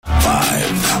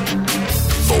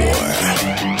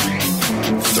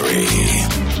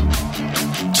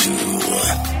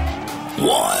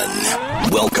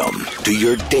Welcome to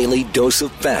your daily dose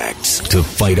of facts to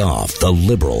fight off the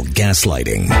liberal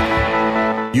gaslighting.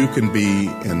 You can be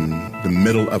in the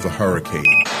middle of a hurricane.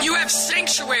 You have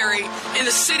sanctuary in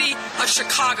the city of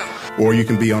Chicago. Or you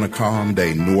can be on a calm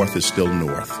day. North is still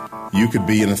north. You could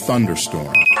be in a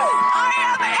thunderstorm. I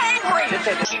am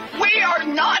angry. We are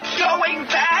not going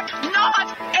back.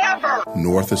 Not ever.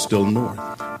 North is still north.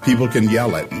 People can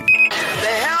yell at you. The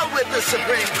hell with the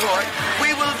Supreme Court.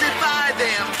 We will defy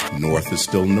them. North is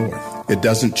still north. It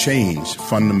doesn't change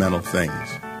fundamental things.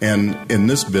 And in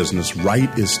this business,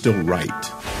 right is still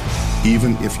right,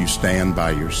 even if you stand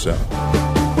by yourself.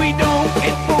 We don't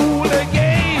get fooled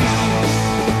again.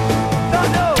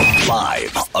 No.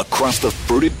 Live across the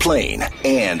fruited plain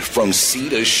and from sea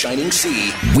to shining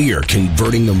sea, we're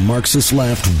converting the Marxist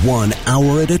left 1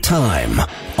 hour at a time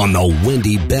on the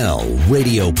Wendy Bell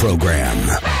radio program.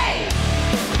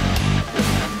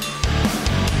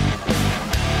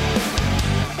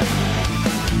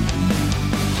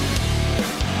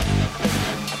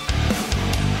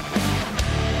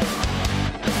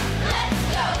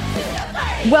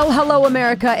 Well, hello,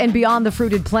 America, and beyond the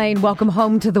fruited plain. Welcome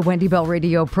home to the Wendy Bell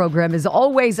radio program. As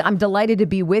always, I'm delighted to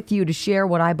be with you to share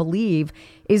what I believe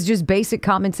is just basic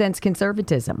common sense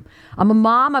conservatism. I'm a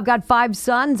mom. I've got 5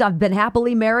 sons. I've been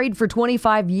happily married for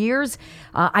 25 years.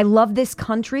 I love this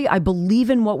country. I believe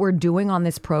in what we're doing on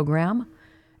this program.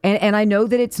 And I know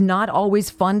that it's not always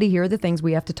fun to hear the things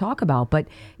we have to talk about. But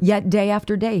yet, day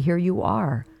after day, here you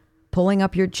are, pulling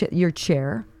up your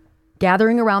chair,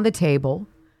 gathering around the table,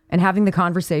 and having the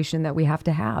conversation that we have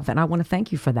to have. And I want to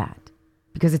thank you for that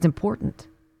because it's important.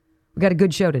 We got a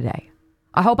good show today.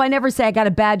 I hope I never say I got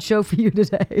a bad show for you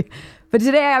today. But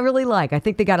today I really like. I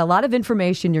think they got a lot of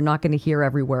information you're not going to hear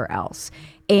everywhere else.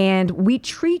 And we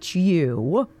treat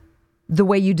you the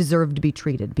way you deserve to be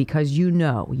treated because you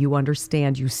know, you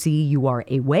understand, you see, you are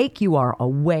awake, you are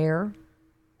aware.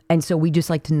 And so we just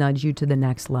like to nudge you to the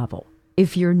next level.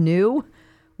 If you're new,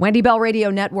 Wendy Bell Radio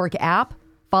Network app.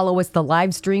 Follow us, the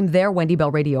live stream there, Wendy Bell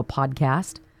Radio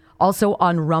Podcast. Also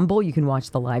on Rumble, you can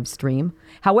watch the live stream.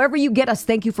 However you get us,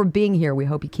 thank you for being here. We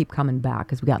hope you keep coming back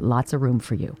because we got lots of room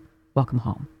for you. Welcome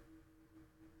home.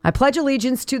 I pledge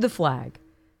allegiance to the flag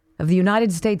of the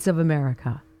United States of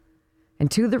America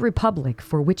and to the republic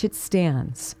for which it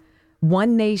stands,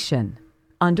 one nation,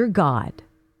 under God,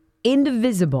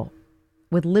 indivisible,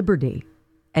 with liberty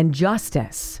and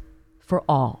justice for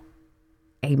all.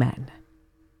 Amen.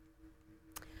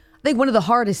 I think one of the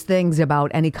hardest things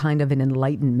about any kind of an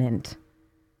enlightenment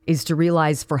is to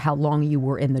realize for how long you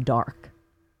were in the dark.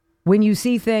 When you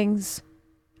see things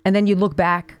and then you look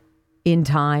back in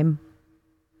time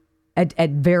at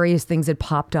various things that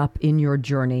popped up in your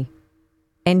journey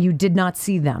and you did not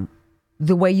see them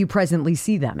the way you presently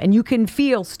see them. And you can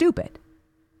feel stupid,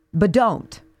 but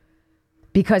don't,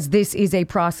 because this is a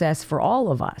process for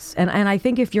all of us. And I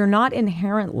think if you're not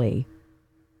inherently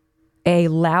a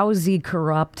lousy,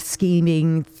 corrupt,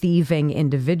 scheming, thieving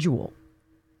individual,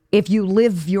 if you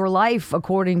live your life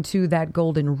according to that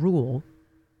golden rule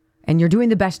and you're doing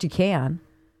the best you can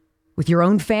with your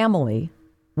own family,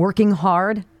 working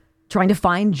hard, trying to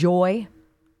find joy,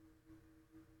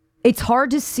 it's hard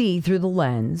to see through the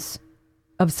lens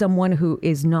of someone who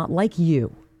is not like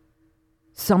you,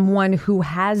 someone who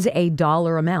has a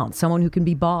dollar amount, someone who can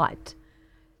be bought,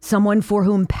 someone for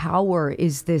whom power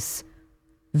is this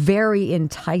very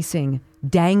enticing,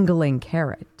 dangling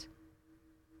carrot.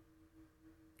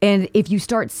 And if you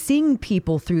start seeing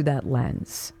people through that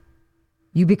lens,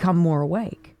 you become more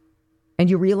awake. And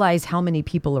you realize how many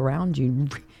people around you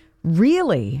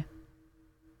really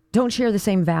don't share the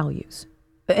same values.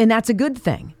 And that's a good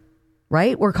thing,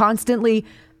 right? We're constantly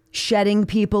shedding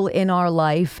people in our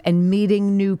life and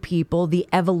meeting new people. The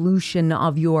evolution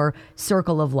of your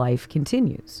circle of life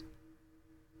continues.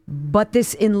 But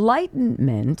this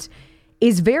enlightenment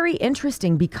is very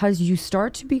interesting because you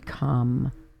start to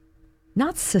become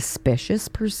not suspicious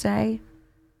per se,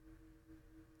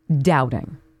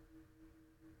 doubting.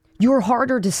 You're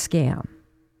harder to scam.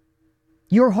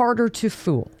 You're harder to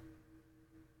fool.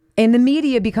 And the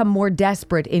media become more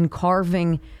desperate in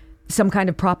carving some kind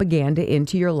of propaganda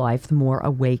into your life the more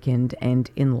awakened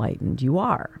and enlightened you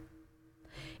are.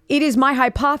 It is my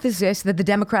hypothesis that the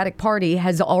Democratic Party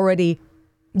has already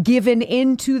given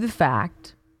into the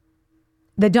fact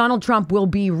that Donald Trump will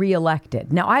be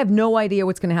reelected. Now, I have no idea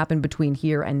what's going to happen between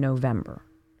here and November.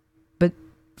 But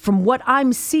from what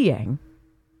I'm seeing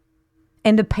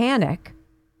and the panic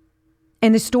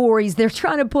and the stories they're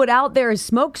trying to put out there as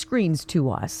smokescreens to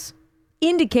us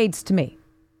indicates to me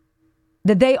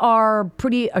that they are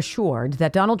pretty assured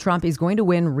that Donald Trump is going to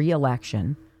win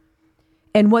re-election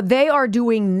And what they are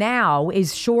doing now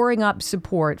is shoring up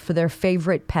support for their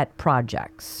favorite pet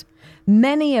projects.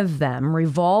 Many of them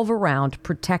revolve around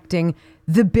protecting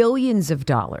the billions of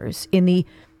dollars in the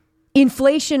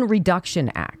Inflation Reduction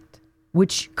Act,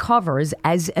 which covers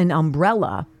as an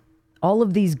umbrella all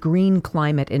of these green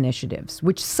climate initiatives,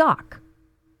 which suck.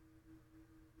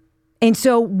 And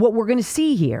so what we're going to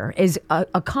see here is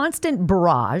a constant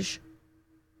barrage,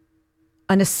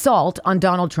 an assault on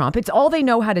Donald Trump. It's all they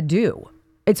know how to do.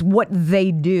 It's what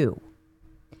they do.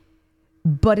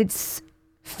 But it's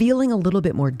feeling a little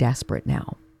bit more desperate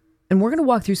now. And we're going to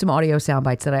walk through some audio sound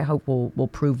bites that I hope will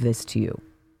prove this to you.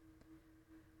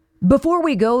 Before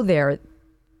we go there,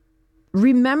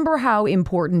 remember how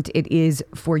important it is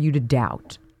for you to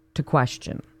doubt, to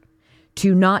question,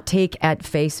 to not take at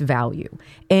face value.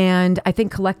 And I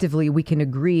think collectively we can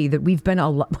agree that we've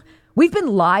been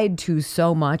lied to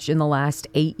so much in the last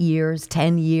 8 years,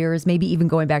 10 years, maybe even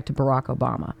going back to Barack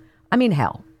Obama. I mean,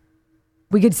 hell,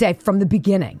 we could say from the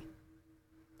beginning.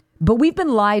 But we've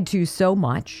been lied to so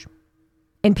much,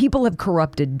 and people have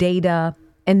corrupted data,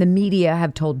 and the media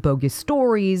have told bogus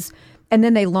stories, and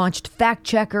then they launched fact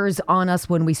checkers on us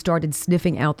when we started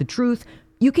sniffing out the truth.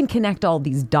 You can connect all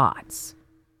these dots,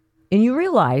 and you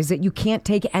realize that you can't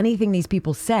take anything these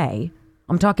people say.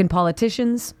 I'm talking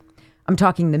politicians. I'm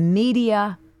talking the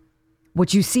media,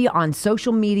 what you see on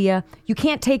social media. You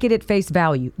can't take it at face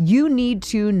value. You need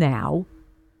to now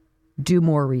do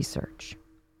more research.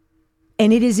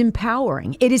 And it is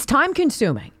empowering. It is time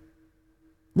consuming.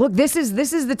 Look, this is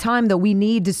the time that we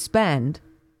need to spend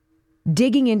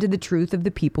digging into the truth of the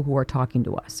people who are talking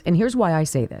to us. And here's why I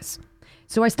say this.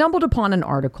 So I stumbled upon an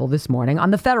article this morning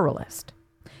on The Federalist,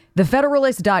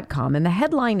 thefederalist.com, and the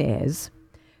headline is,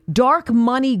 Dark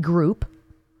Money Group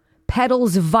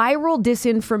peddles viral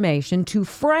disinformation to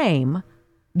frame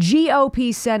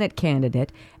GOP Senate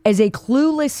candidate as a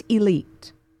clueless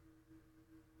elite.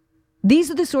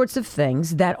 These are the sorts of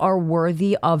things that are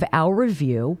worthy of our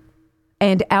review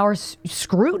and our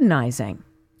scrutinizing.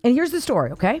 And here's the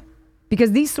story, okay?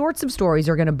 Because these sorts of stories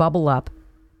are going to bubble up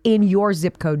in your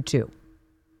zip code too.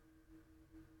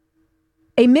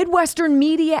 A Midwestern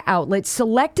media outlet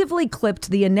selectively clipped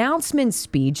the announcement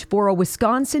speech for a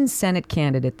Wisconsin Senate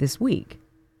candidate this week.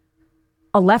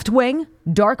 A left-wing,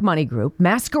 dark money group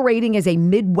masquerading as a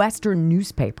Midwestern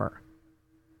newspaper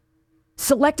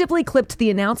selectively clipped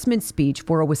the announcement speech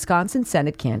for a Wisconsin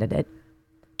Senate candidate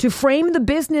to frame the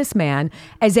businessman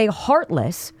as a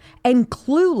heartless and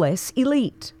clueless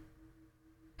elite.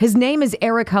 His name is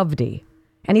Eric Hovde,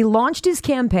 and he launched his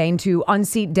campaign to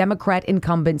unseat Democrat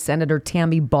incumbent Senator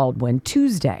Tammy Baldwin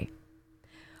Tuesday.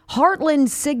 Heartland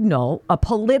Signal, a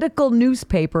political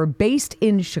newspaper based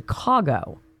in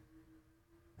Chicago,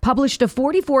 published a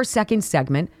 44-second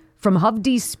segment from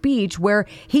Hovde's speech where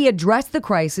he addressed the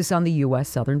crisis on the U.S.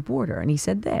 southern border. And he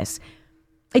said this: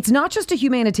 "It's not just a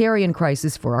humanitarian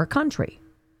crisis for our country,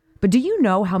 but do you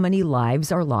know how many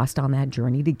lives are lost on that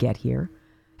journey to get here?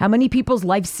 How many people's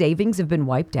life savings have been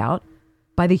wiped out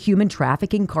by the human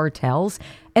trafficking cartels,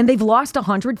 and they've lost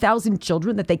 100,000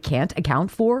 children that they can't account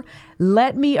for?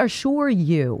 Let me assure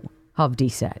you,"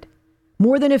 Hovde said,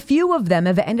 "more than a few of them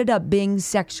have ended up being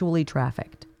sexually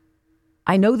trafficked.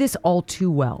 I know this all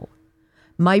too well.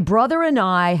 My brother and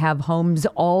I have homes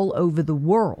all over the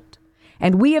world,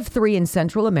 and we have 3 in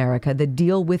Central America that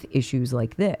deal with issues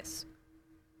like this."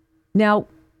 Now,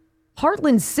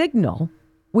 Heartland Signal,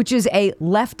 which is a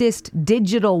leftist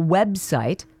digital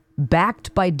website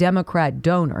backed by Democrat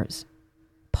donors,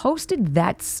 posted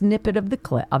that snippet of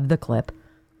the clip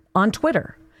on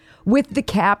Twitter with the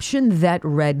caption that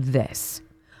read this: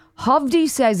 "Hovde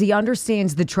says he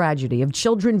understands the tragedy of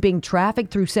children being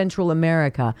trafficked through Central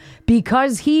America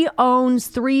because he owns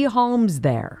 3 homes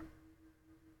there."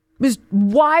 It was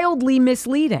wildly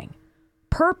misleading,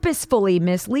 purposefully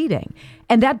misleading.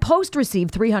 And that post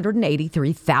received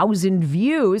 383,000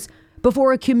 views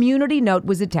before a community note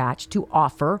was attached to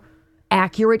offer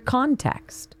accurate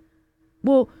context.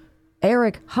 Well,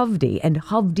 Eric Hovde and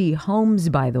Hovde Homes,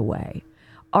 by the way,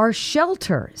 are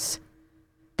shelters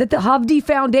that the Hovde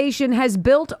Foundation has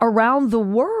built around the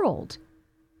world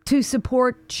to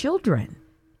support children,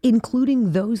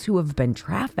 including those who have been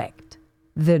trafficked,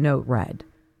 the note read.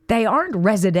 They aren't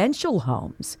residential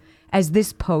homes, as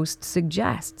this post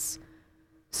suggests.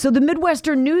 So the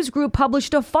Midwestern News Group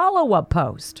published a follow-up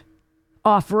post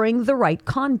offering the right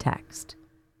context.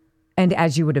 And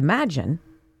as you would imagine,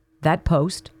 that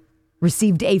post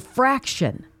received a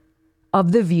fraction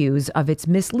of the views of its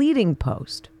misleading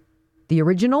post. The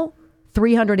original,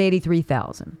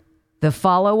 383,000. The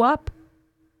follow-up,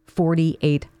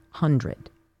 4,800.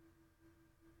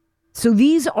 So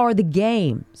these are the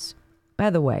games. By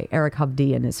the way, Eric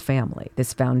Hovde and his family,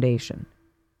 this foundation,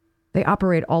 they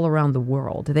operate all around the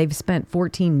world. They've spent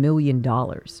 $14 million.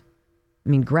 I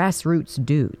mean, grassroots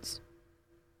dudes.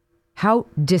 How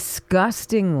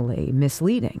disgustingly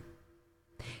misleading.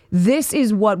 This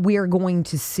is what we're going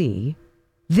to see.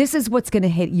 This is what's going to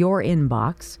hit your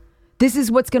inbox. This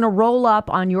is what's going to roll up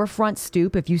on your front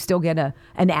stoop if you still get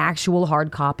an actual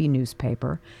hard copy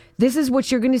newspaper. This is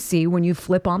what you're going to see when you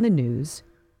flip on the news.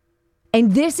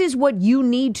 And this is what you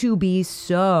need to be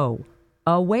so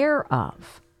aware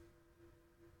of.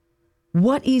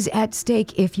 What is at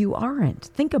stake if you aren't?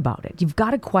 Think about it. You've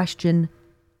got to question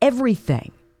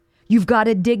everything. You've got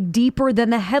to dig deeper than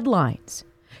the headlines.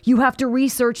 You have to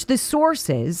research the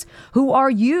sources who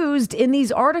are used in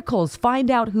these articles.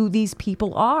 Find out who these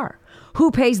people are,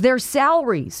 who pays their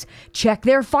salaries, check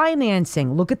their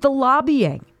financing, look at the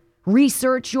lobbying,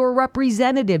 research your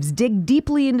representatives, dig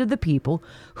deeply into the people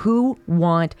who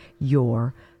want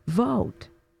your vote.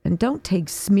 And don't take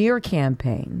smear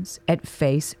campaigns at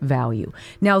face value.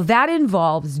 Now, that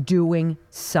involves doing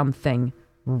something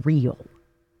real.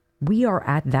 We are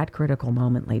at that critical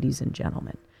moment, ladies and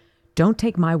gentlemen. Don't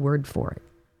take my word for it.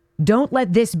 Don't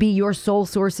let this be your sole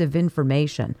source of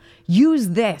information. Use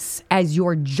this as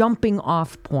your jumping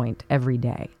off point every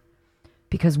day.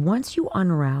 Because once you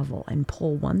unravel and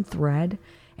pull one thread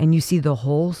and you see the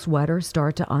whole sweater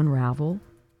start to unravel,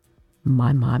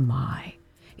 my,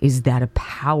 is that a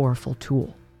powerful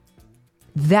tool?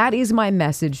 That is my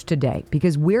message today,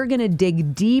 because we're going to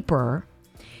dig deeper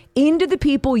into the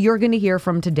people you're going to hear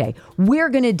from today. We're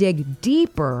going to dig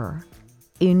deeper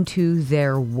into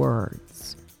their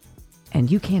words. And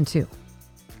you can too.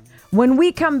 When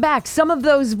we come back, some of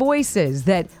those voices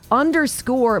that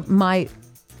underscore my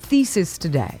thesis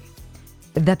today,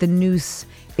 that the noose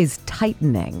is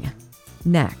tightening,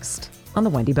 next on the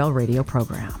Wendy Bell Radio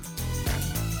program.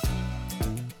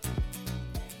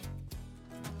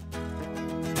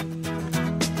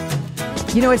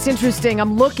 You know, it's interesting.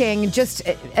 I'm looking, just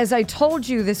as I told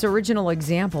you, this original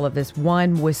example of this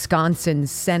one Wisconsin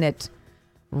Senate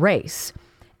race,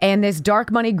 and this dark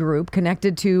money group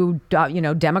connected to,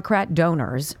 Democrat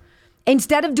donors,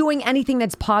 instead of doing anything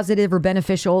that's positive or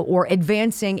beneficial or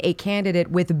advancing a candidate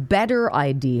with better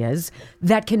ideas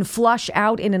that can flush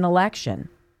out in an election,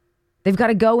 they've got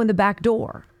to go in the back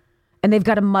door, and they've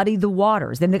got to muddy the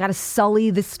waters. Then they've got to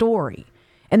sully the story.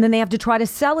 And then they have to try to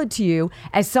sell it to you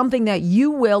as something that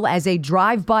you will, as a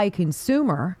drive-by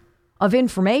consumer of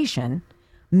information,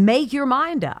 make your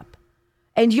mind up.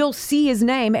 And you'll see his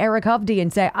name, Eric Hovde,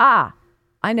 and say, I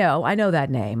know that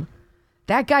name.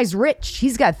 That guy's rich.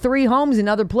 He's got 3 homes in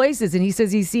other places, and he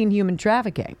says he's seen human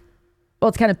trafficking. Well,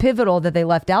 it's kind of pivotal that they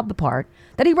left out the part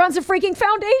that he runs a freaking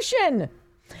foundation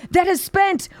that has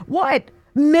spent,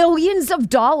 millions of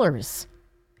dollars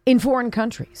in foreign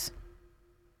countries.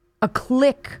 A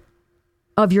click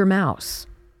of your mouse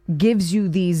gives you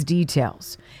these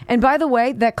details. And by the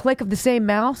way, that click of the same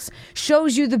mouse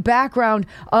shows you the background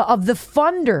of the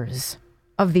funders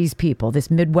of these people,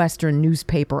 this Midwestern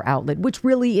newspaper outlet, which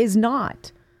really is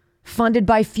not funded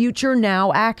by Future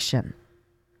Now Action,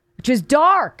 which is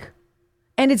dark.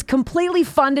 And it's completely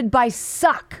funded by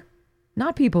suck.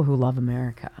 Not people who love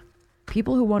America.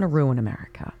 People who want to ruin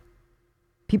America.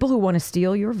 People who want to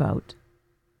steal your vote.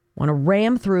 Want to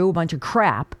ram through a bunch of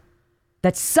crap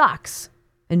that sucks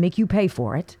and make you pay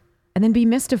for it, and then be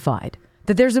mystified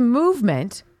that there's a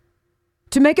movement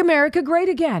to make America great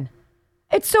again.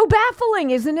 It's so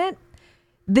baffling, isn't it?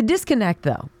 The disconnect,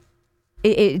 though,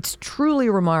 it's truly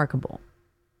remarkable,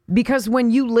 because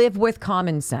when you live with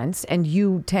common sense and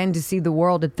you tend to see the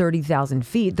world at 30,000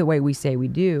 feet the way we say we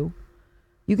do,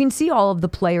 you can see all of the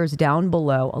players down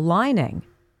below aligning.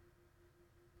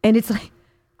 And it's like,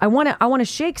 I want to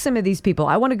shake some of these people.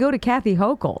 I want to go to Kathy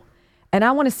Hochul, and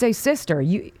I want to say, sister,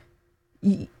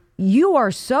 you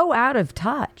are so out of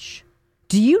touch.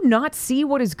 Do you not see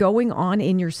what is going on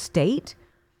in your state?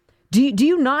 Do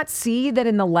you not see that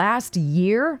in the last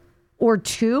year or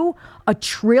two, $1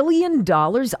 trillion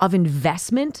of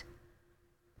investment,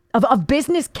 of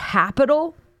business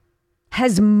capital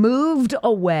has moved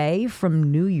away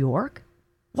from New York?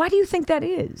 Why do you think that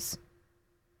is?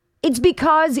 It's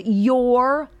because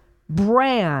your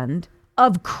brand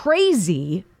of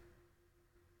crazy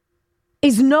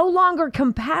is no longer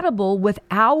compatible with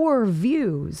our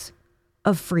views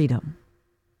of freedom.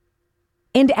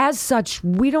 And as such,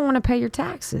 we don't want to pay your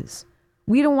taxes.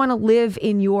 We don't want to live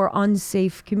in your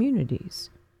unsafe communities.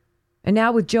 And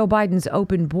now with Joe Biden's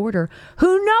open border,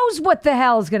 who knows what the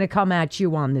hell is going to come at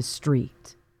you on the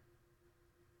street?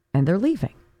 And they're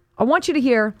leaving. I want you to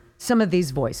hear some of these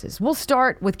voices. We'll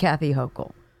start with Kathy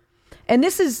Hochul. And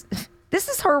this is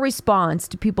her response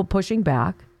to people pushing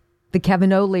back, the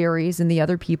Kevin O'Learys and the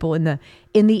other people in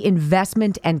the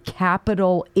investment and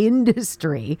capital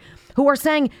industry who are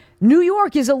saying New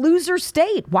York is a loser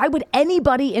state. Why would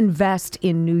anybody invest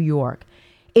in New York?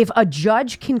 If a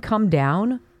judge can come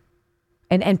down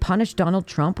and punish Donald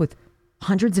Trump with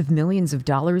hundreds of millions of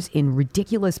dollars in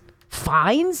ridiculous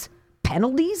fines,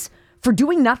 penalties for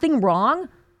doing nothing wrong,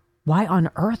 why on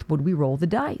earth would we roll the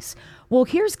dice? Well,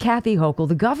 here's Kathy Hochul,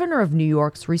 the governor of New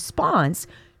York's response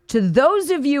to those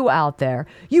of you out there,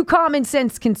 you common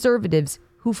sense conservatives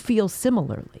who feel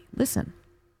similarly. Listen.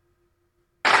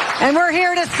 And we're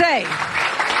here to say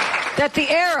that the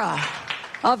era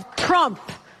of Trump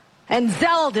and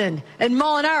Zeldin and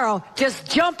Molinaro,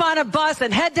 just jump on a bus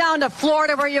and head down to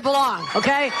Florida where you belong,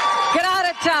 okay? Get out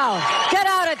of town. Get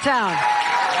out of town.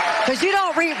 Because you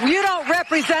don't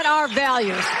represent our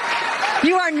values.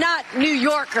 You are not New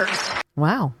Yorkers.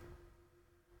 Wow.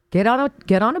 Get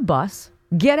on a bus.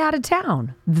 Get out of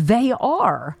town. They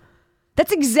are.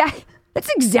 That's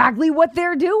exactly what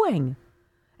they're doing.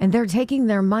 And they're taking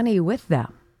their money with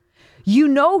them. You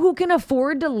know who can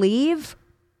afford to leave?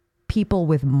 People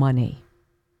with money.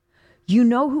 You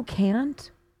know who can't?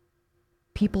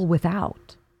 People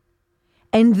without.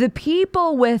 And the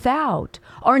people without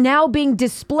are now being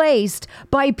displaced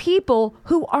by people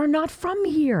who are not from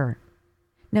here.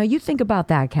 Now you think about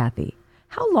that, Kathy.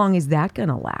 How long is that going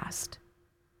to last?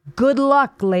 Good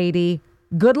luck, lady.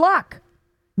 Good luck.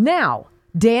 Now,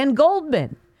 Dan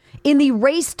Goldman in the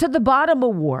Race to the Bottom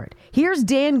Award. Here's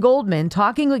Dan Goldman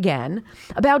talking again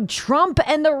about Trump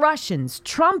and the Russians.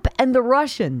 Trump and the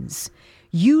Russians.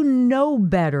 You know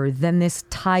better than this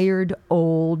tired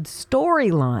old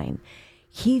storyline.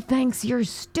 He thinks you're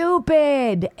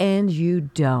stupid and you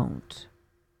don't.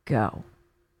 Go.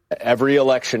 Every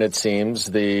election, it seems,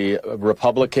 the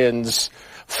Republicans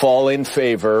fall in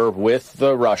favor with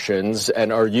the Russians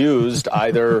and are used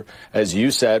either, as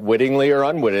you said, wittingly or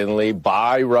unwittingly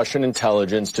by Russian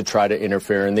intelligence to try to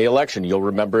interfere in the election. You'll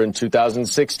remember in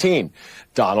 2016,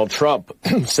 Donald Trump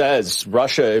says,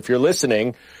 Russia, if you're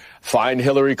listening, find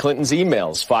Hillary Clinton's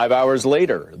emails. 5 hours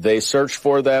later, they searched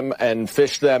for them and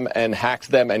fished them and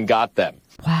hacked them and got them.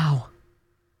 Wow.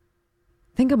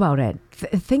 Think about it.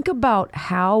 Think about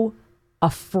how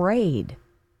afraid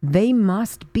they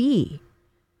must be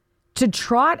to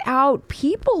trot out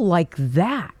people like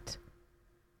that,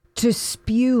 to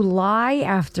spew lie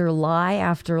after lie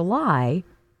after lie,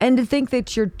 and to think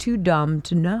that you're too dumb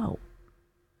to know.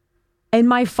 And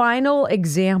my final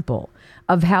example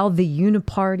of how the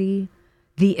uniparty,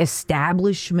 the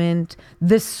establishment,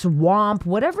 the swamp,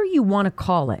 whatever you want to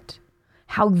call it,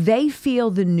 how they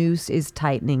feel the noose is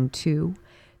tightening too,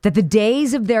 that the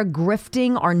days of their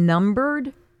grifting are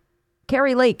numbered.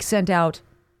 Carrie Lake sent out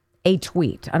a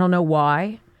tweet. I don't know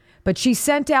why, but she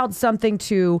sent out something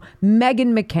to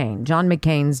Meghan McCain, John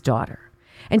McCain's daughter,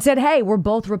 and said, hey, we're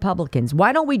both Republicans.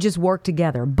 Why don't we just work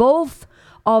together? Both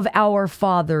of our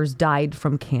fathers died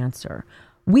from cancer.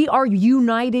 We are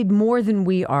united more than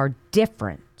we are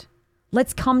different.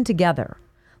 Let's come together.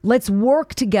 Let's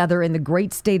work together in the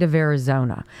great state of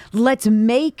Arizona. Let's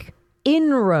make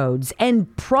inroads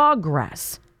and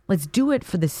progress. Let's do it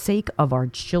for the sake of our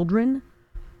children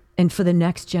and for the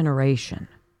next generation.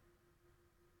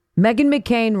 Meghan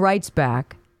McCain writes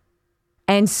back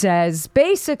and says,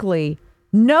 basically,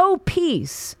 no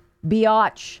peace,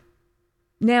 biatch.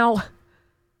 Now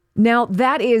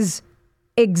that is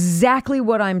exactly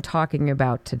what I'm talking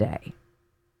about today.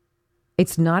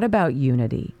 It's not about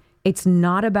unity. It's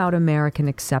not about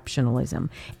American exceptionalism.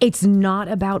 It's not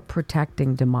about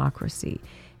protecting democracy.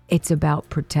 It's about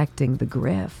protecting the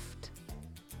grift.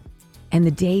 And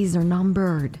the days are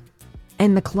numbered.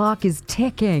 And the clock is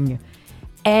ticking.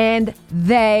 And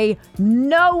they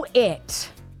know it.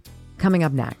 Coming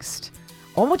up next,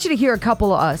 I want you to hear a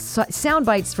couple of sound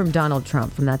bites from Donald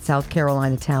Trump from that South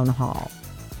Carolina town hall,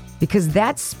 because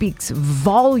that speaks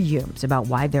volumes about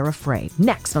why they're afraid.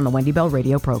 Next on the Wendy Bell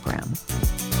Radio program.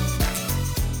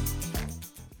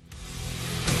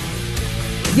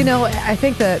 You know, I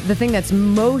think the thing that's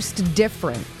most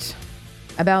different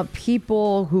about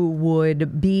people who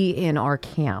would be in our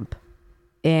camp,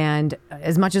 and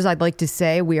as much as I'd like to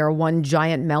say we are one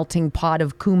giant melting pot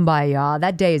of kumbaya,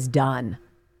 that day is done.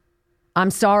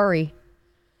 I'm sorry.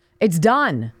 It's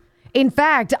done. In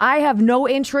fact, I have no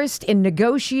interest in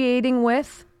negotiating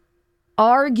with,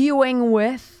 arguing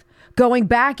with, going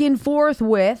back and forth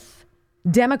with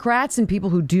Democrats and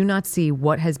people who do not see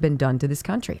what has been done to this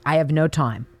country. I have no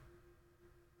time.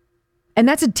 And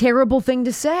that's a terrible thing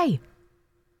to say,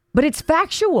 but it's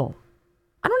factual.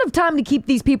 I don't have time to keep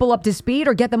these people up to speed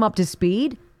or get them up to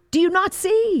speed. Do you not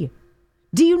see?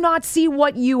 Do you not see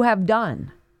what you have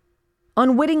done?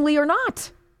 Unwittingly or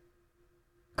not?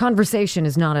 Conversation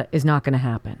is not going to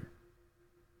happen.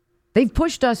 They've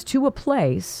pushed us to a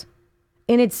place,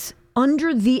 and it's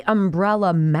under the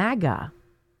umbrella MAGA,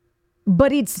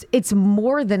 but it's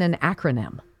more than an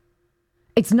acronym.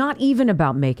 It's not even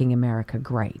about making America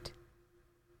great.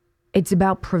 It's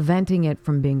about preventing it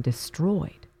from being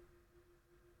destroyed.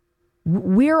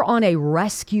 We're on a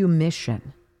rescue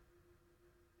mission.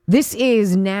 This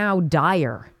is now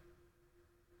dire.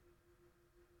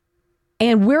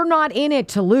 And we're not in it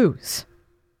to lose.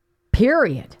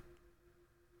 Period.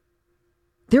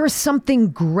 There is something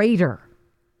greater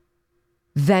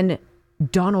than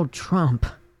Donald Trump.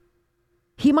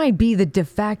 He might be the de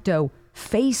facto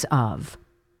face of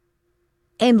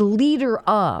and leader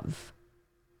of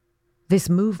this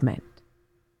movement.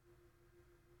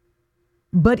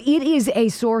 But it is a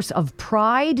source of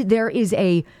pride. There is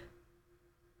a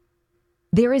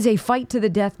fight to the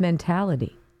death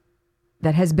mentality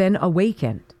that has been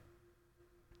awakened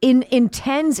in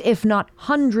tens, if not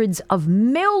hundreds of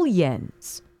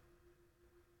millions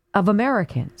of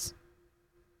Americans.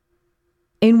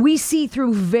 And we see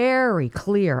through very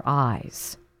clear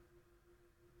eyes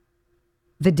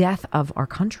the death of our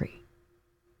country.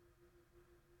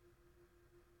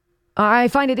 I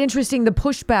find it interesting the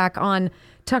pushback on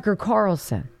Tucker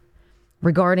Carlson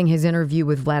regarding his interview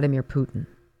with Vladimir Putin.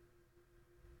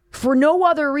 For no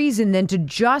other reason than to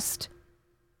just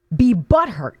be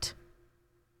butthurt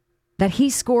that he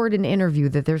scored an interview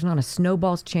that there's not a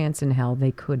snowball's chance in hell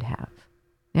they could have.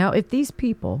 Now, if these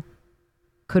people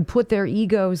could put their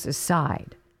egos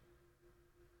aside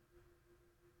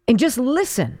and just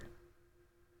listen,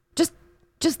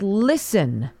 just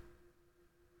listen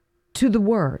to the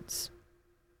words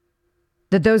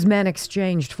that those men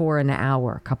exchanged for an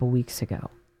hour a couple weeks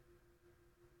ago.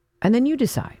 And then you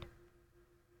decide.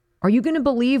 Are you going to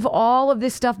believe all of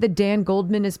this stuff that Dan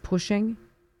Goldman is pushing?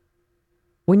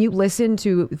 When you listen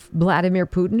to Vladimir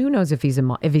Putin, who knows if he's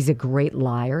a great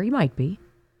liar? He might be.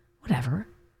 Whatever.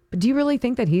 But do you really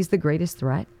think that he's the greatest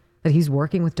threat? That he's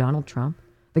working with Donald Trump?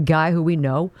 The guy who we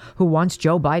know who wants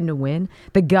Joe Biden to win,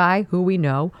 the guy who we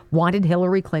know wanted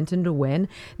Hillary Clinton to win,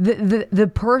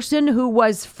 the person who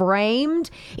was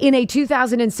framed in a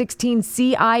 2016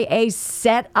 CIA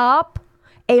setup,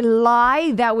 a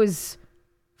lie that was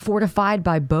fortified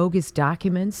by bogus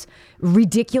documents,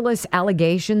 ridiculous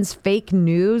allegations, fake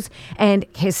news, and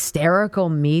hysterical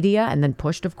media, and then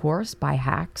pushed, of course, by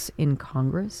hacks in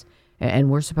Congress.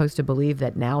 And we're supposed to believe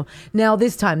that now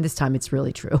this time it's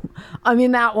really true. I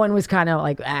mean, that one was kind of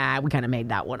like, we kind of made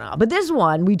that one up. But this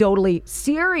one, we totally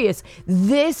serious.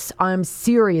 This I'm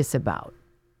serious about.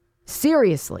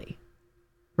 Seriously.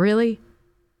 Really?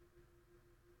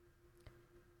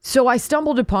 So I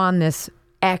stumbled upon this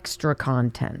extra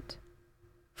content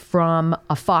from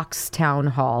a Fox town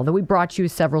hall that we brought you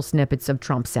several snippets of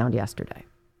Trump sound yesterday.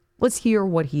 Let's hear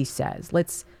what he says.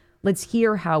 Let's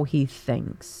hear how he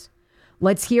thinks.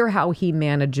 Let's hear how he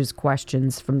manages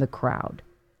questions from the crowd.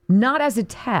 Not as a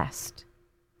test,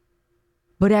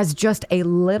 but as just a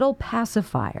little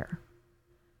pacifier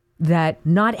that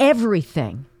not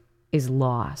everything is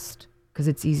lost, because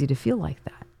it's easy to feel like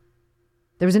that.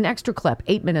 There was an extra clip,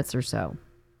 8 minutes or so,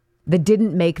 that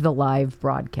didn't make the live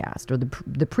broadcast, or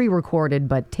the pre-recorded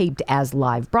but taped as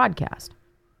live broadcast.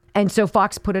 And so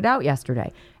Fox put it out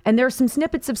yesterday. And there are some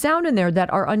snippets of sound in there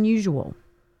that are unusual,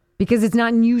 because it's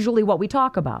not usually what we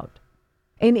talk about.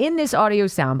 And in this audio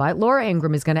soundbite, Laura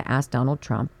Ingraham is going to ask Donald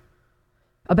Trump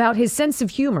about his sense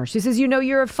of humor. She says,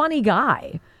 you're a funny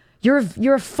guy. You're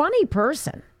a funny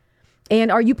person.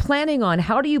 And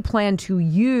how do you plan to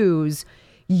use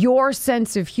your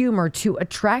sense of humor to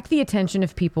attract the attention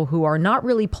of people who are not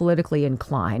really politically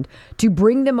inclined, to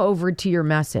bring them over to your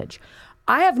message?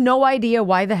 I have no idea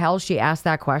why the hell she asked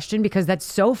that question, because that's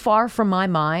so far from my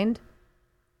mind.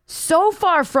 So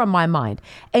far from my mind.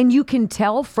 And you can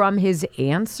tell from his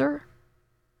answer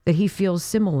that he feels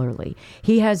similarly.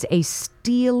 He has a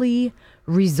steely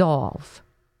resolve.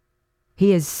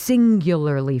 He is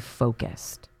singularly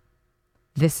focused.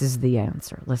 This is the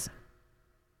answer. Listen.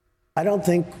 I don't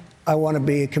think I want to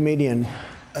be a comedian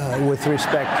with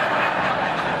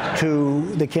respect to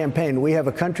the campaign. We have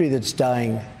a country that's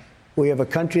dying. We have a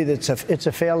country it's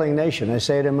a failing nation. I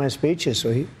say it in my speeches.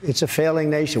 So it's a failing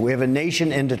nation. We have a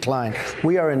nation in decline.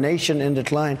 We are a nation in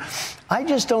decline. I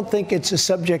just don't think it's a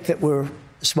subject that we're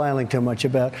smiling too much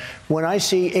about. When I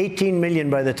see 18 million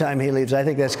by the time he leaves, I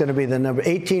think that's going to be the number.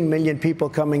 18 million people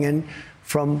coming in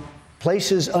from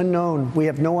places unknown. We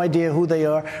have no idea who they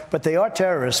are, but they are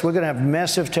terrorists. We're going to have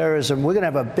massive terrorism. We're going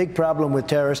to have a big problem with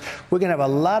terrorists. We're going to have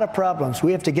a lot of problems.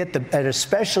 We have to get and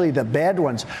especially the bad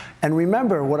ones. And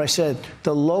remember what I said,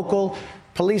 the local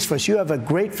police force. You have a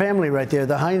great family right there,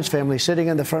 the Hines family, sitting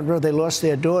in the front row. They lost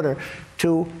their daughter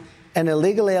to an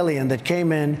illegal alien that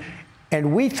came in,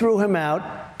 and we threw him out,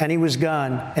 and he was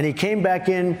gone. And he came back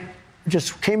in,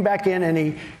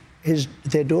 and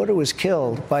their daughter was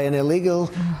killed by an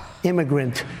illegal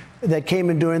immigrant that came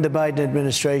in during the Biden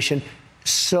administration.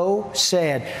 So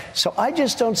sad. So I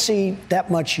just don't see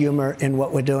that much humor in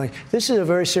what we're doing. This is a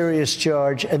very serious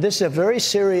charge, and this is a very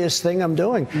serious thing I'm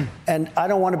doing. And I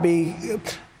don't want to be,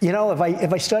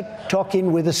 if I start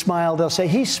talking with a smile, they'll say,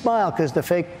 he smiled because the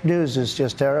fake news is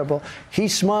just terrible. He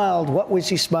smiled. What was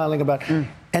he smiling about?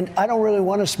 And I don't really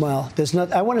want to smile.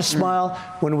 I want to smile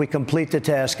when we complete the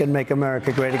task and make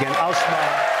America great again. I'll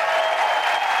smile.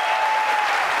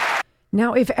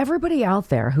 Now, if everybody out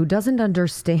there who doesn't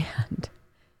understand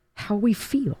how we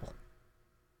feel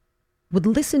would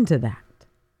listen to that,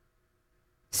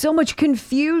 so much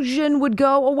confusion would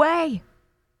go away.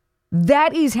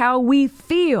 That is how we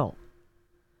feel.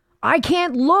 I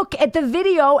can't look at the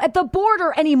video at the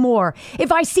border anymore.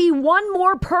 If I see one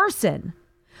more person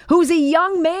who's a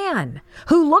young man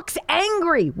who looks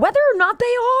angry, whether or not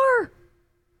they are,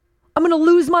 I'm going to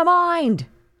lose my mind.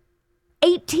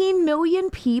 18 million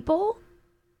people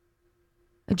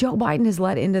that Joe Biden has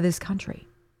let into this country.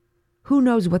 Who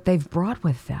knows what they've brought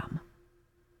with them?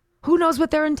 Who knows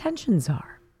what their intentions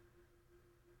are?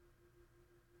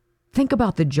 Think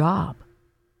about the job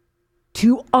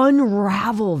to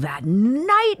unravel that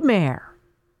nightmare.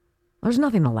 There's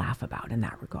nothing to laugh about in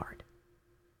that regard.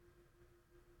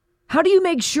 How do you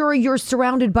make sure you're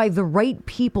surrounded by the right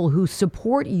people who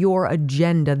support your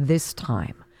agenda this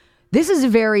time? This is a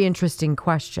very interesting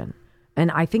question,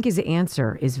 and I think his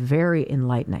answer is very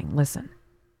enlightening. Listen.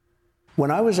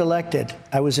 When I was elected,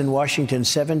 I was in Washington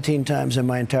 17 times in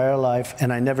my entire life,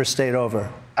 and I never stayed over.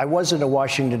 I wasn't a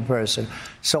Washington person.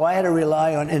 So I had to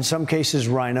rely on, in some cases,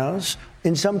 rhinos,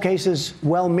 in some cases,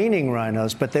 well-meaning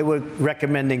rhinos, but they were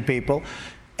recommending people.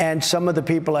 And some of the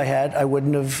people I had, I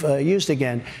wouldn't have used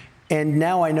again. And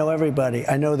now I know everybody.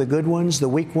 I know the good ones, the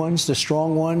weak ones, the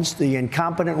strong ones, the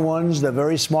incompetent ones, the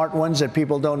very smart ones that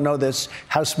people don't know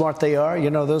how smart they are.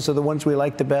 Those are the ones we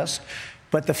like the best.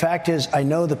 But the fact is, I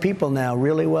know the people now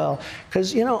really well.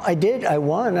 Because, I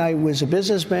won. I was a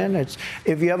businessman.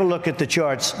 If you ever look at the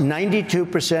charts,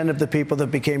 92% of the people that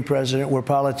became president were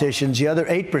politicians. The other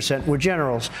 8% were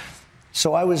generals.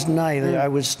 So I was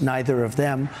neither of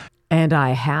them. And I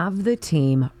have the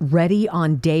team ready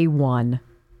on day one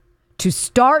to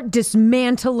start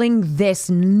dismantling this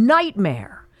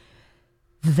nightmare.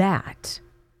 That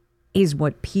is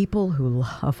what people who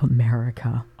love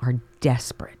America are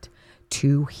desperate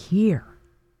to hear.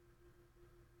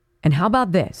 And how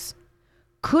about this?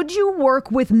 Could you work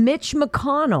with Mitch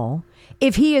McConnell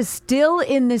if he is still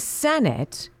in the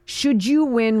Senate should you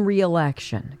win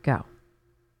re-election? Go.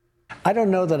 I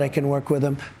don't know that I can work with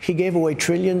him. He gave away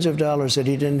trillions of dollars that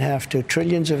he didn't have to,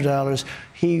 trillions of dollars.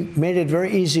 He made it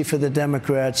very easy for the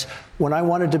Democrats. When I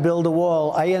wanted to build a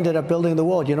wall, I ended up building the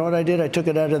wall. You know what I did? I took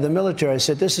it out of the military. I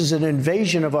said, this is an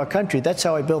invasion of our country. That's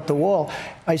how I built the wall.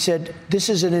 I said, this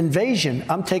is an invasion.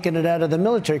 I'm taking it out of the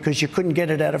military because you couldn't get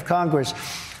it out of Congress.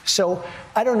 So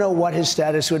I don't know what his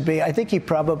status would be. I think he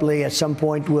probably at some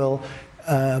point will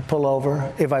pull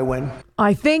over if I win.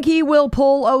 I think he will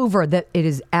pull over. That it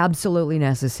is absolutely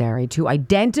necessary to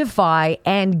identify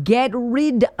and get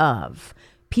rid of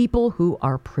people who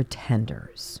are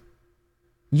pretenders.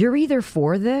 You're either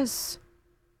for this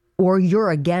or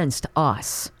you're against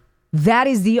us. That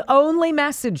is the only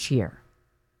message here.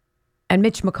 And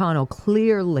Mitch McConnell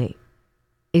clearly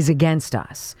is against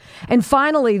us. And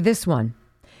finally, this one.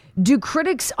 Do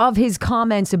critics of his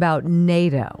comments about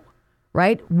NATO,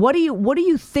 right? What do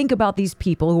you think about these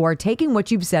people who are taking what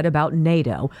you've said about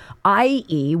NATO,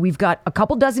 i.e., we've got a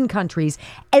couple dozen countries,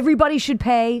 everybody should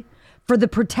pay for the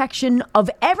protection of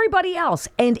everybody else.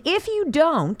 And if you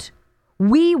don't,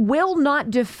 we will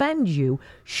not defend you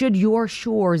should your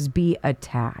shores be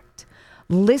attacked.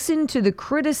 Listen to the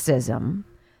criticism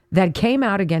that came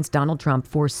out against Donald Trump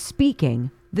for speaking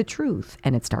the truth.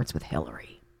 And it starts with Hillary.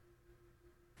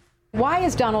 Why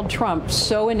is Donald Trump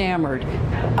so enamored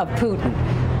of Putin?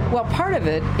 Well, part of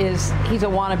it is he's a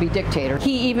wannabe dictator.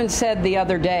 He even said the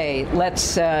other day,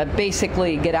 let's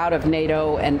basically get out of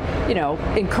NATO and,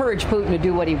 encourage Putin to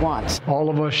do what he wants. All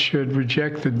of us should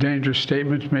reject the dangerous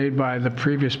statements made by the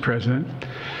previous president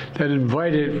that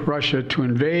invited Russia to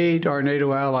invade our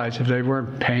NATO allies if they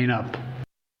weren't paying up.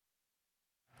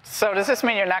 So does this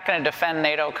mean you're not going to defend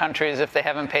NATO countries if they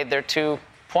haven't paid their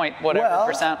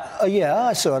 2.whatever%?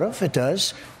 Yeah, sort of. It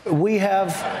does. We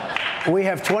have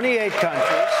 28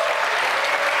 countries.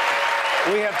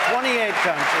 We have 28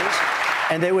 countries,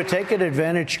 and they were taking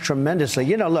advantage tremendously.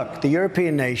 You know, look, the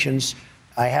European nations.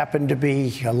 I happened to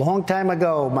be a long time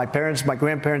ago. My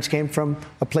grandparents came from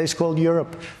a place called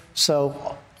Europe,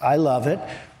 so I love it.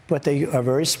 But they are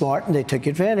very smart, and they took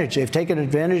advantage. They've taken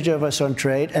advantage of us on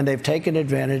trade, and they've taken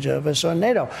advantage of us on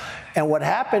NATO. And what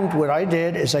I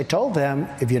did is I told them,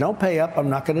 if you don't pay up, I'm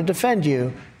not going to defend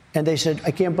you. And they said,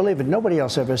 I can't believe it. Nobody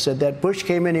else ever said that. Bush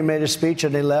came in, he made a speech,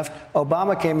 and they left.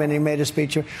 Obama came in, he made a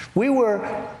speech. We were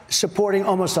supporting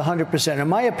almost 100%. In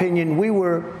my opinion, we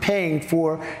were paying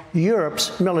for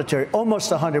Europe's military,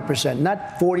 almost 100%,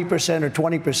 not 40% or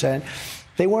 20%.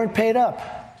 They weren't paid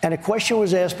up. And a question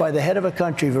was asked by the head of a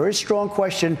country, very strong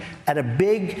question, at a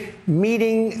big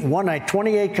meeting, one night,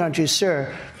 28 countries.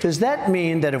 Sir, does that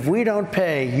mean that if we don't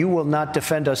pay, you will not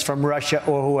defend us from Russia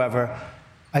or whoever?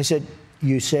 I said,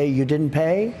 you say you didn't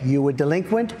pay? You were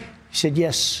delinquent? He said,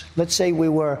 yes. Let's say we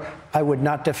were. I would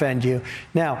not defend you.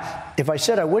 Now, if I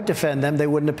said I would defend them, they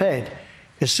wouldn't have paid.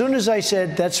 As soon as I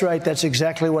said, that's right, that's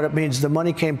exactly what it means, the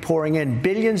money came pouring in,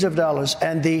 billions of dollars.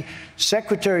 And the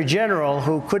Secretary General,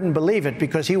 who couldn't believe it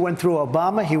because he went through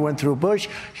Obama, he went through Bush,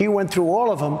 he went through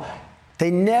all of them,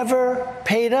 they never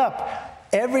paid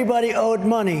up. Everybody owed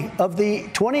money. Of the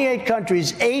 28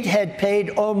 countries, 8 had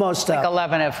paid almost up.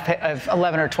 Like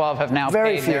 11 or 12 have now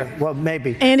Very paid few. their... Well,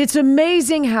 maybe. And it's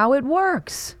amazing how it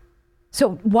works.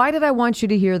 So why did I want you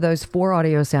to hear those 4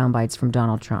 audio sound bites from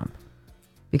Donald Trump?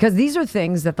 Because these are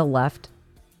things that the left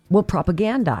will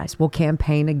propagandize, will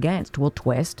campaign against, will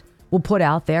twist, will put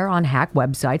out there on hack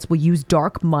websites, will use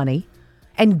dark money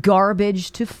and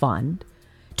garbage to fund,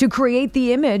 to create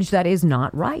the image that is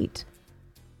not right.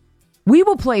 We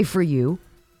will play for you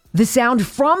the sound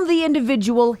from the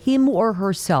individual, him or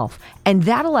herself, and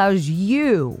that allows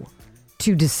you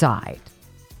to decide.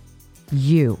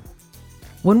 You.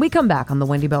 When we come back on the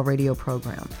Wendy Bell radio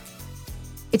program,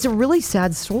 it's a really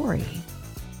sad story.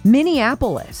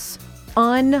 Minneapolis,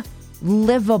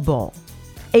 unlivable.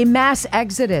 A mass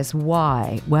exodus.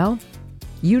 Why? Well,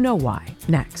 you know why.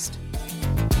 Next.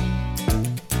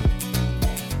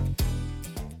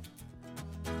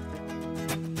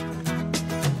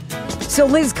 So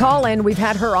Liz Collin, we've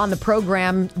had her on the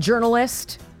program,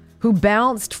 journalist who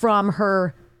bounced from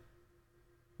her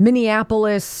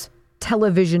Minneapolis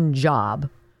television job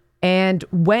and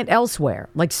went elsewhere,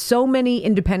 like so many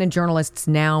independent journalists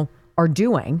now are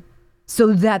doing,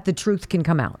 so that the truth can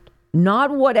come out. Not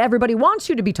what everybody wants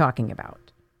you to be talking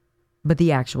about, but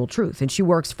the actual truth. And she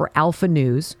works for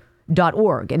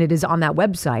alphanews.org, and it is on that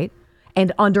website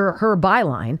and under her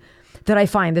byline that I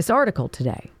find this article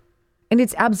today. And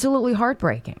it's absolutely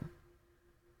heartbreaking.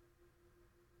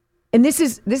 And this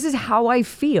is how I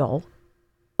feel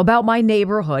about my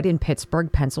neighborhood in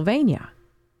Pittsburgh, Pennsylvania.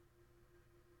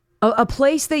 A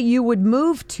place that you would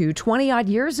move to 20 odd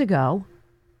years ago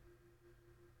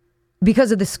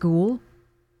because of the school,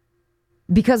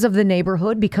 because of the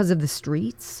neighborhood, because of the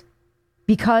streets,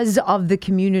 because of the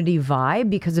community vibe,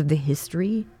 because of the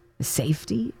history, the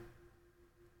safety.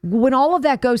 When all of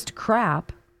that goes to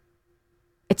crap,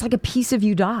 it's like a piece of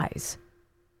you dies.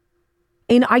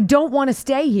 And I don't want to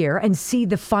stay here and see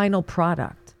the final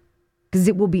product because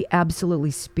it will be absolutely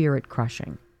spirit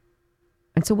crushing.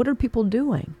 And so what are people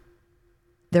doing?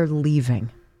 They're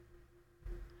leaving.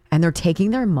 And they're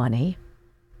taking their money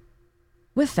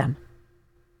with them.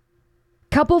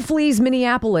 Couple flees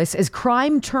Minneapolis as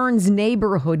crime turns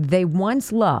neighborhood they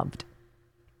once loved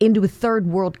into a third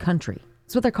world country.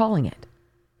 That's what they're calling it.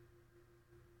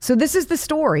 So this is the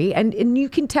story, and you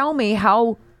can tell me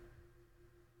how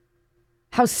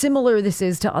similar this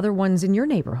is to other ones in your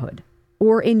neighborhood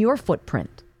or in your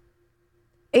footprint.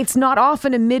 It's not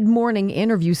often a mid-morning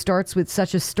interview starts with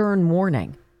such a stern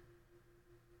warning.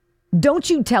 Don't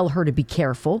you tell her to be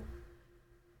careful?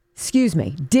 Excuse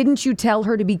me, didn't you tell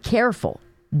her to be careful?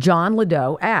 John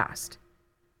Ladeau asked.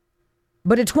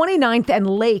 But at 29th and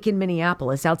Lake in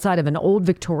Minneapolis, outside of an old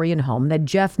Victorian home that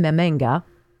Jeff Memenga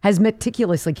has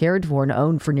meticulously cared for and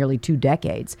owned for nearly 2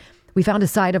 decades, we found a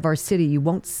side of our city you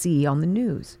won't see on the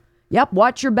news. Yep,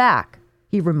 watch your back,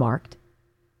 he remarked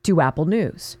to Apple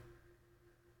News.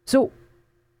 So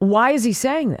why is he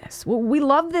saying this? Well, we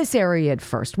love this area at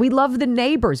first. We love the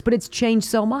neighbors, but it's changed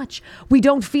so much. We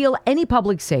don't feel any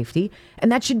public safety,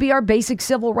 and that should be our basic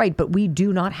civil right, but we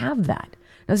do not have that.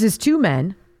 Now, this is 2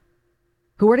 men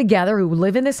who are together, who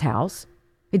live in this house.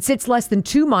 It sits less than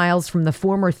 2 miles from the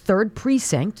former 3rd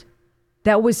Precinct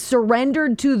that was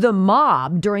surrendered to the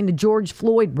mob during the George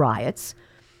Floyd riots.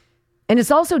 And it's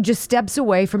also just steps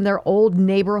away from their own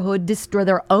neighborhood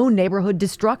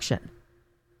destruction.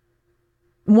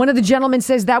 One of the gentlemen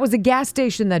says that was a gas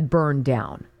station that burned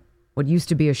down, what used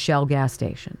to be a Shell gas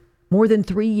station. More than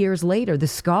 3 years later, the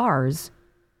scars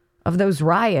of those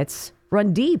riots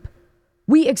run deep.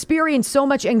 We experienced so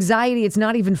much anxiety, it's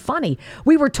not even funny.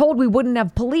 We were told we wouldn't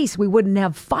have police, we wouldn't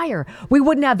have fire, we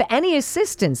wouldn't have any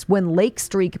assistance when Lake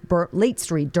Street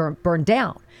burned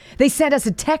down. They sent us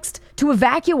a text to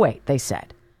evacuate, they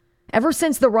said. Ever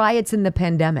since the riots and the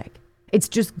pandemic, it's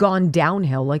just gone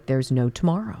downhill like there's no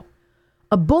tomorrow.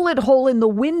 A bullet hole in the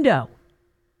window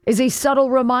is a subtle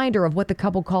reminder of what the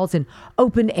couple calls an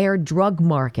open-air drug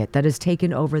market that has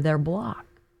taken over their block.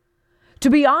 To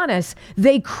be honest,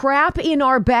 they crap in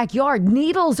our backyard.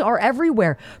 Needles are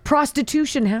everywhere.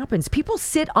 Prostitution happens. People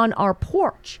sit on our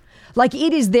porch like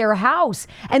it is their house,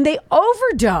 and they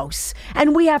overdose,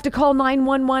 and we have to call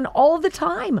 911 all the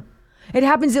time. It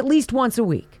happens at least once a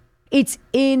week. It's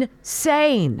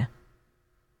insane.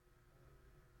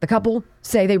 The couple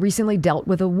say they recently dealt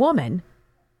with a woman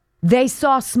they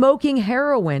saw smoking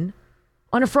heroin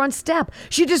on a front step.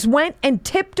 She just went and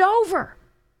tipped over.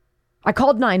 I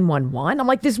called 911. I'm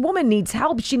like, this woman needs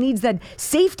help. She needs that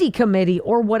safety committee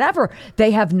or whatever. They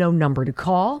have no number to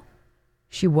call.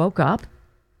 She woke up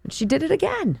and she did it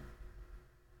again.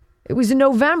 It was in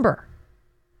November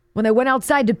when they went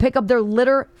outside to pick up their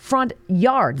litter-filled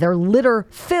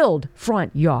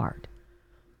front yard.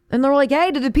 And they're like,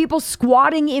 hey, to the people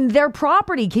squatting in their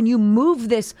property, can you move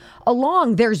this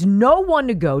along? There's no one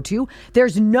to go to.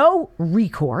 There's no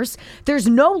recourse. There's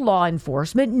no law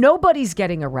enforcement. Nobody's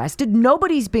getting arrested.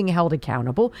 Nobody's being held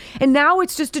accountable. And now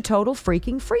it's just a total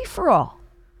freaking free-for-all.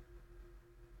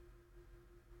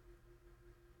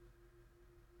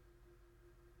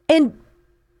 And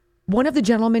one of the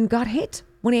gentlemen got hit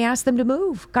when he asked them to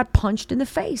move, got punched in the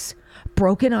face,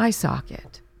 broken eye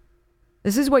socket.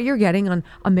 This is what you're getting on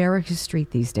America's street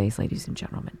these days, ladies and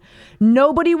gentlemen.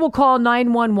 Nobody will call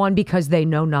 911 because they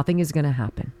know nothing is going to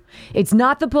happen. It's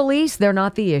not the police. They're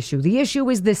not the issue. The issue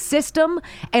is the system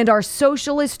and our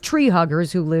socialist tree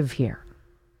huggers who live here.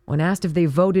 When asked if they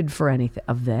voted for any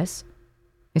of this,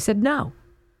 they said no.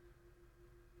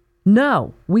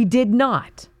 No, we did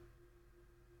not.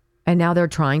 And now they're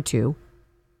trying to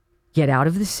get out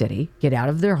of the city, get out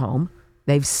of their home.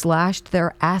 They've slashed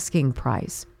their asking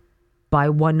price by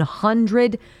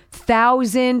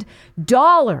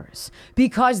 $100,000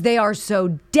 because they are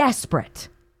so desperate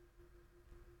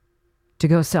to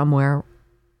go somewhere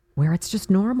where it's just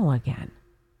normal again.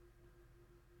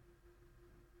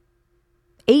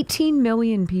 18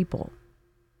 million people,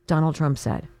 Donald Trump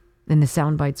said in the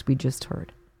sound bites we just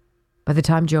heard. By the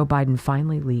time Joe Biden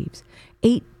finally leaves,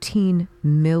 18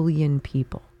 million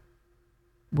people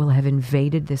will have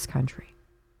invaded this country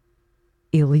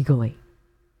illegally.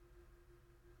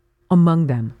 Among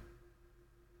them,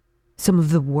 some of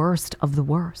the worst,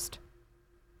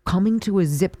 coming to a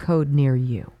zip code near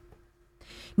you.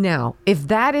 Now, if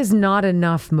that is not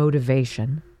enough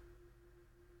motivation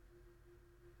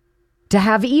to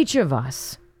have each of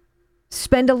us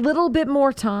spend a little bit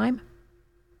more time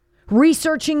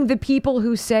researching the people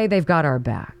who say they've got our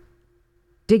back,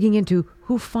 digging into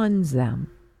who funds them,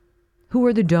 who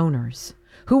are the donors,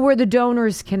 who were the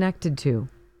donors connected to,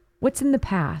 what's in the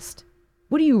past.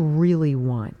 What do you really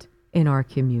want in our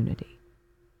community?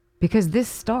 Because this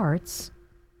starts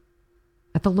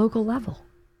at the local level.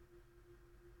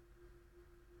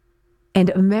 And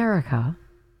America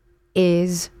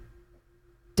is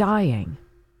dying.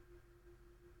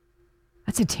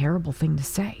 That's a terrible thing to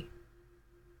say.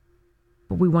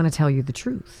 But we want to tell you the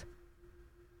truth.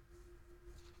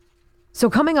 So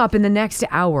coming up in the next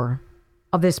hour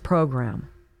of this program,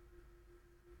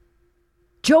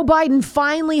 Joe Biden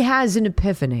finally has an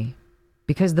epiphany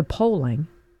because the polling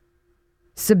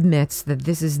submits that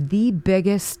this is the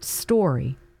biggest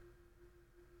story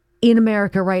in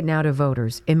America right now to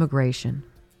voters, immigration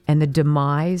and the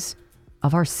demise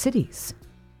of our cities.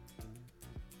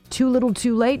 Too little,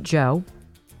 too late, Joe.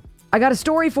 I got a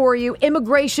story for you.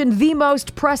 Immigration, the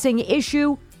most pressing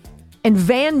issue. And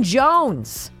Van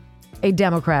Jones, a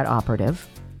Democrat operative,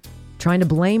 trying to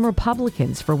blame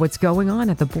Republicans for what's going on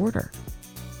at the border.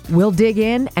 We'll dig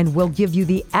in and we'll give you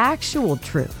the actual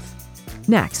truth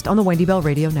next on the Wendy Bell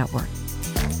Radio Network.